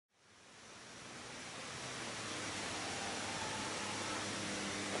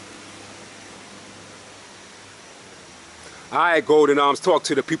All right, Golden Arms, talk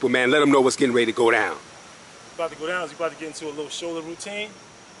to the people, man. Let them know what's getting ready to go down. About to go down is you're about to get into a little shoulder routine.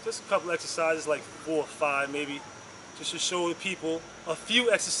 Just a couple exercises, like 4 or 5 maybe, just to show the people a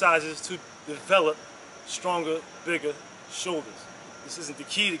few exercises to develop stronger, bigger shoulders. This isn't the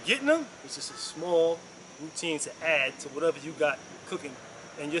key to getting them, it's just a small routine to add to whatever you got cooking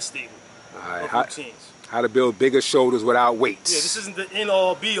in your stable of routines. How to build bigger shoulders without weights. Yeah, this isn't the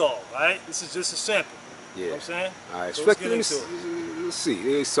end-all, be-all, right? This is just a sample. Yeah. You know what I'm saying? All right, so let's get into it. Let's see.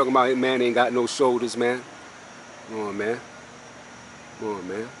 He's talking about, man, ain't got no shoulders, man. Come on, man. Come on,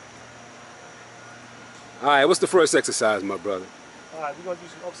 man. All right, what's the first exercise, my brother? All right, we're going to do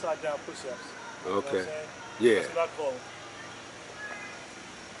some upside-down push-ups. Okay. You know what I'm saying? Yeah. That's what I call them.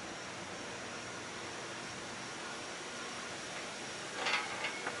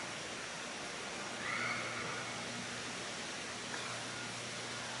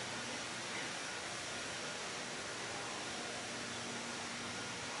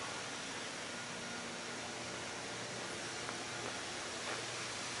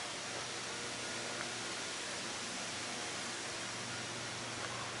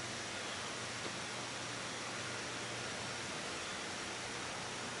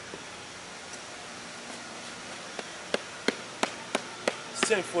 It's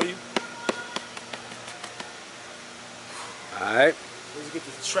 10 for you. Alright. Let's get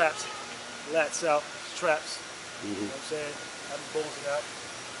the traps, lats out, traps. You know what I'm saying? Have them bowls out.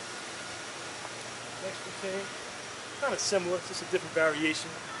 Next routine, kind of similar, just a different variation.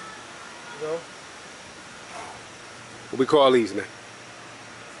 You know? What we call these, man?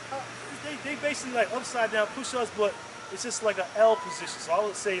 They basically like upside down push-ups, but it's just like an L position. So I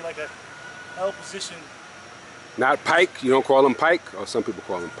would say like a L position. Not pike? You don't call them pike? Or some people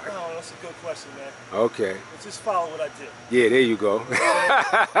call them pike? Oh, that's a good question, man. Okay. But just follow what I did. Yeah, there you go. Follow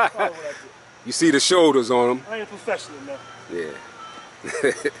what I did. You see the shoulders on them. I ain't a professional, man. Yeah.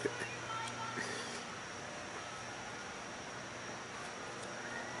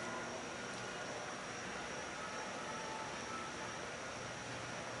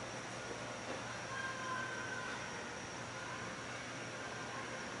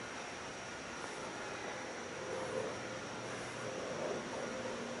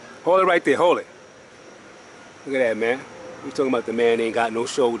 Hold it right there, hold it. Look at that, man. We talking about the man that ain't got no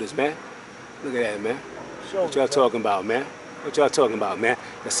shoulders, man. Look at that, man. What y'all talking about, man? What y'all talking about, man?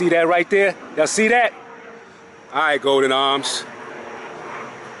 Y'all see that right there? Y'all see that? All right, Golden Arms.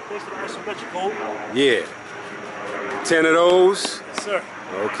 Yeah. 10 of those? Yes, sir.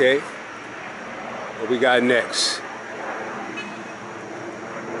 Okay. What we got next?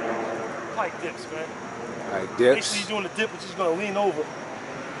 Pike dips, man. Pike dips. Make sure you're doing the dip, which is going to lean over.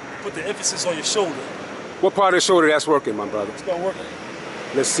 Put the emphasis on your shoulder. What part of the shoulder that's working, my brother? It's gonna work.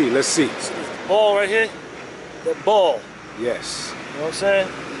 Let's see, let's see. See this ball right here? That ball. Yes. You know what I'm saying?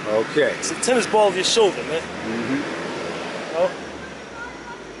 Okay. It's a tennis ball of your shoulder, man. Mm-hmm. You know?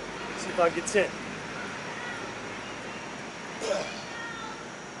 See if I can get 10.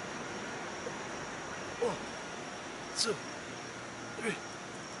 One, 2, 3,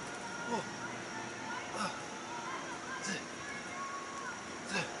 4.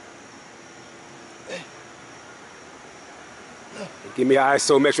 Give me an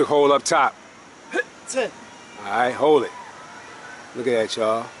isometric hold up top. 10. All right, hold it. Look at that,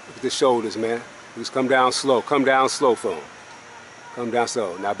 y'all. Look at the shoulders, man. Just come down slow. Come down slow for him. Come down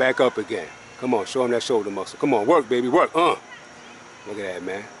slow. Now back up again. Come on, show him that shoulder muscle. Come on, work, baby, work. Look at that,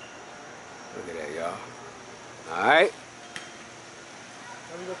 man. Look at that, y'all. All right.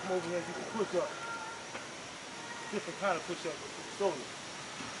 Now we're going to come over here and do the push-up. Different kind of push-up with the shoulder.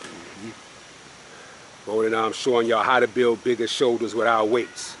 Golden Arms showing y'all how to build bigger shoulders without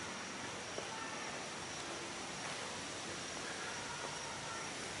weights.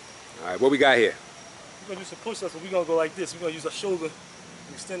 All right, what we got here? We're going to do some push-ups, but we're going to go like this. We're going to use our shoulder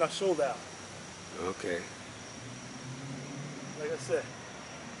and extend our shoulder out. Okay. Like I said,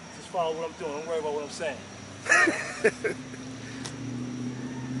 just follow what I'm doing. Don't worry about what I'm saying.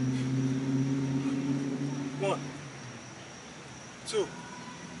 1, 2,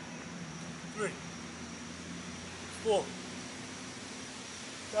 3, 4,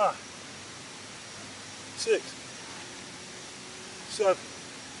 5, 6, 7,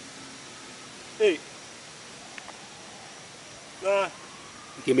 8, 9.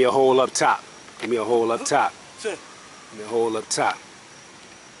 Give me a hole up top. Give me a hole up top. 10. Give me a hole up top.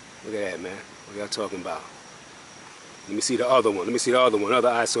 Look at that, man. What y'all talking about? Let me see the other one. Let me see the other one. Other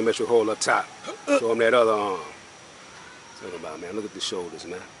isometric hole up top. Show him that other arm. Talking about, man. Look at the shoulders,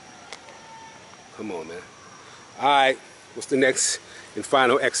 man. Come on, man. All right. What's the next and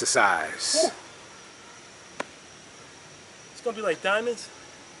final exercise? It's gonna be like diamonds.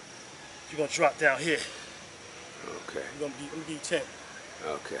 You're gonna drop down here. Okay. I'm gonna give you 10.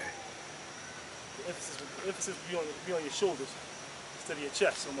 Okay. The emphasis will be on your shoulders instead of your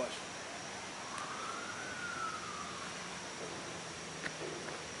chest so much.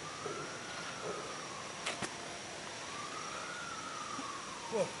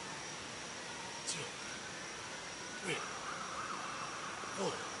 One, 2, 3,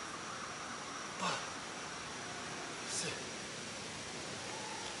 4, 5, 6,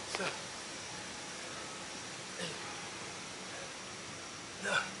 7, 8,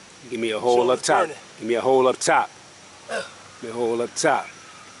 9. Give me a hole up top. Give me a hole up top. Give me a hole up top.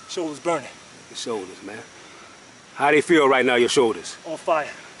 Shoulders burning. The shoulders, man. How they feel right now, your shoulders? On fire.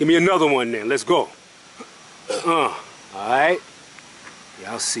 Give me another one then. Let's go. All right.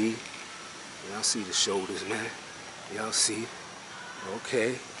 Y'all see. Y'all see the shoulders, man. Y'all see.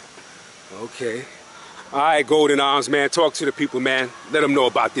 Okay. Okay. All right, GoldenArms, man. Talk to the people, man. Let them know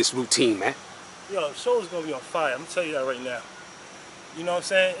about this routine, man. Yo, the shoulders gonna be on fire. I'm gonna tell you that right now. You know what I'm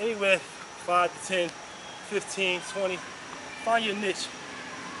saying? Anywhere 5 to 10, 15, 20. Find your niche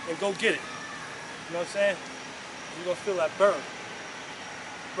and go get it. You know what I'm saying? You're gonna feel that burn.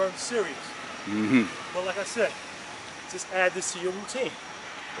 Burn serious. Mm-hmm. But like I said, just add this to your routine.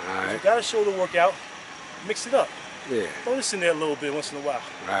 All right. If you got a shoulder workout, mix it up. Yeah. Throw this in there a little bit once in a while.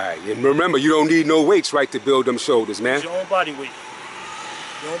 Right. And remember, you don't need no weights, right, to build them shoulders, man. Use your own body weight.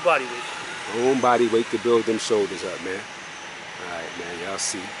 Your own body weight. Your own body weight to build them shoulders up, man. All right, man. Y'all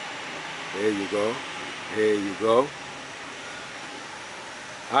see. There you go. There you go.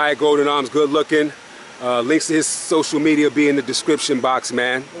 All right, GoldenArms, good looking. Links to his social media be in the description box,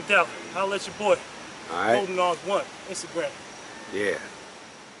 man. No doubt. I'll let your boy. All right. GoldenArms1, Instagram. Yeah.